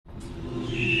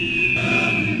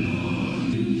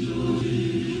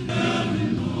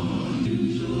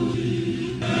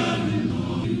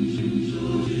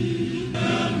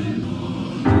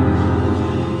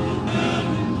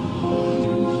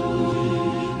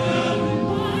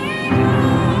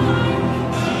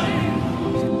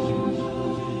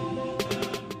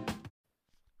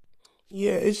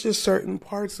it's just certain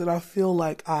parts that I feel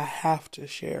like I have to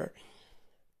share.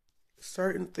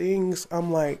 Certain things, I'm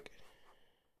like,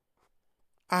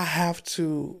 I have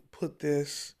to put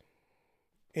this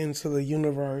into the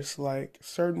universe. Like,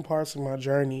 certain parts of my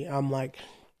journey, I'm like,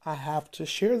 I have to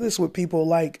share this with people.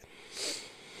 Like,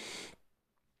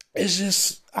 it's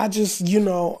just, I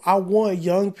want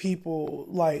young people,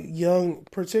 like young,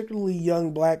 particularly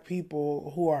young black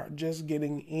people who are just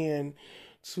getting in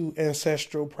to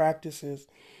ancestral practices,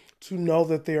 to know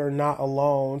that they are not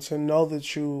alone, to know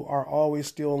that you are always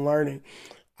still learning.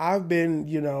 I've been,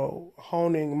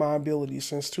 honing my abilities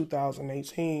since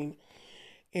 2018,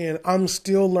 and I'm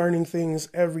still learning things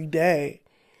every day.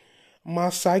 My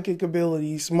psychic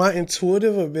abilities, my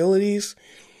intuitive abilities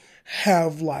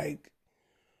have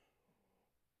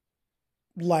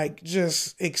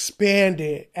just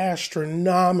expanded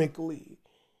astronomically.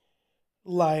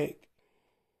 Like,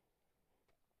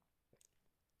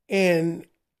 and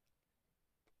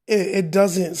it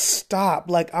doesn't stop.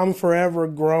 Like, I'm forever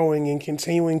growing and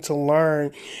continuing to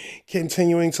learn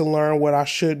what I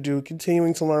should do,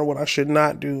 continuing to learn what I should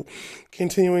not do,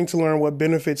 continuing to learn what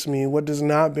benefits me, what does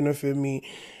not benefit me,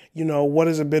 what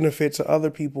is a benefit to other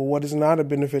people, what is not a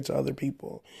benefit to other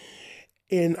people.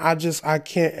 And I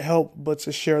can't help but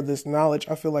to share this knowledge.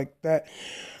 I feel like that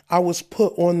I was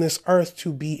put on this earth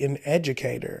to be an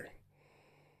educator.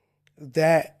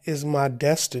 That is my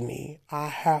destiny. I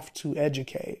have to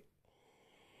educate.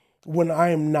 When I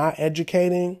am not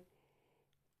educating,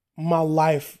 my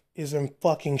life is in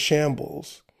fucking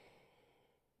shambles.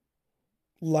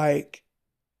 Like,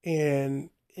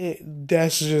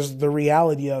 that's just the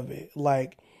reality of it.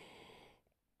 Like,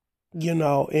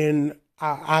 and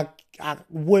I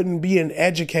wouldn't be an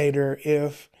educator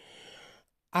if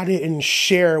I didn't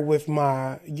share with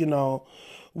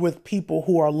with people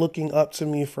who are looking up to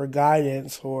me for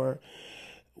guidance, or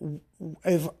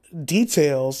if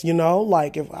details,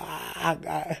 like if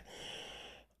I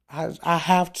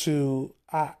have to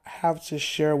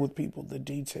share with people the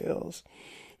details.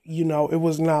 It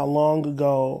was not long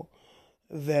ago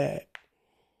that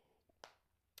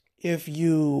if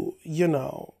you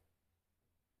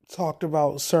talked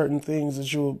about certain things,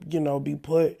 that you would, be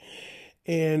put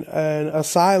in an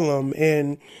asylum.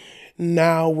 And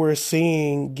now we're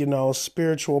seeing,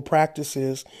 spiritual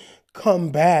practices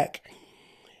come back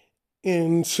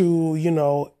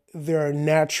into, their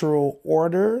natural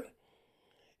order,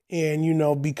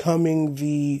 and, becoming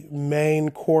the main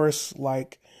course,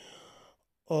 like,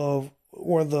 or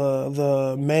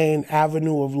the main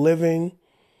avenue of living.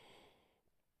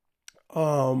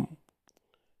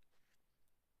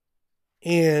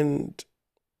 And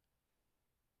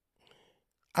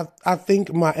I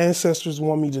think my ancestors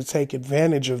want me to take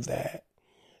advantage of that.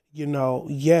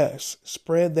 Yes,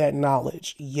 spread that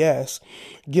knowledge. Yes,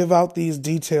 give out these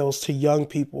details to young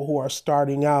people who are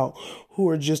starting out, who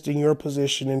are just in your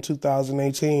position in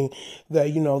 2018,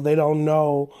 that, they don't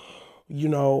know,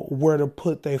 where to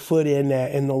put their foot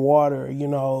in the water.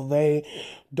 They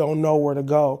don't know where to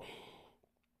go.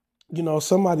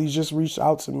 Somebody just reached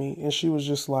out to me, and she was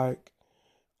just like,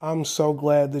 I'm so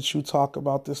glad that you talk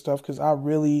about this stuff, because I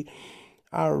really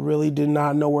did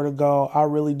not know where to go. I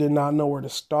really did not know where to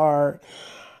start.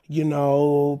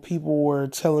 People were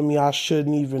telling me I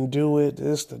shouldn't even do it.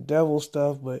 It's the devil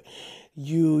stuff, but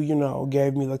you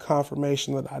gave me the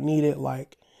confirmation that I needed.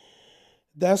 Like,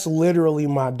 that's literally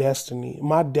my destiny.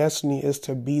 My destiny is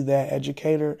to be that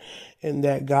educator and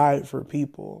that guide for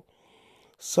people.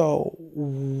 So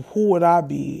who would I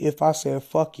be if I said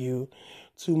fuck you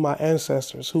to my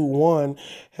ancestors, who, one,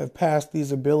 have passed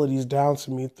these abilities down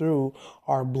to me through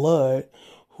our blood,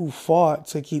 who fought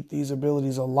to keep these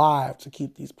abilities alive, to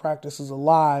keep these practices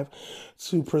alive,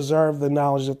 to preserve the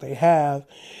knowledge that they have.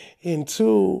 And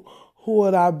two, who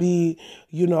would I be,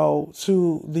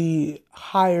 to the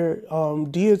higher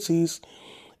deities,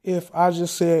 if I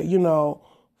just said,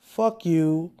 fuck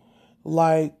you,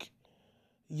 like,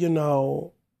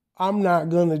 I'm not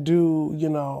going to do,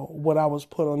 what I was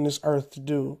put on this earth to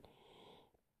do.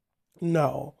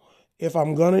 No. If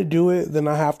I'm going to do it, then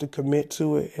I have to commit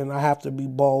to it, and I have to be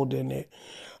bold in it.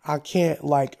 I can't,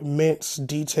 mince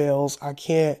details. I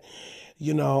can't,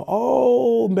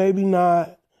 oh, maybe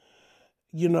not,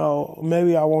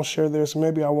 maybe I won't share this,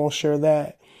 maybe I won't share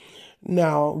that.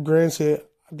 Now, granted,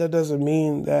 that doesn't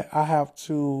mean that I have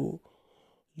to,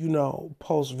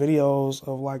 post videos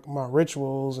of, my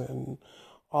rituals and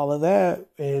all of that,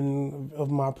 and of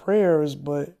my prayers,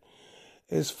 but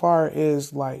as far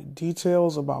as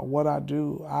details about what I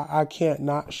do, I can't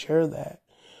not share that.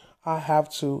 I have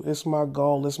to. It's my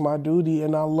goal. It's my duty,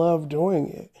 and I love doing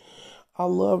it. I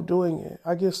love doing it.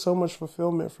 I get so much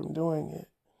fulfillment from doing it.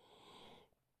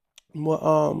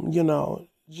 Well,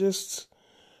 just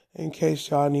in case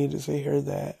y'all needed to hear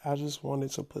that, I just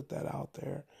wanted to put that out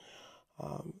there.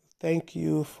 Thank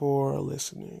you for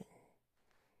listening.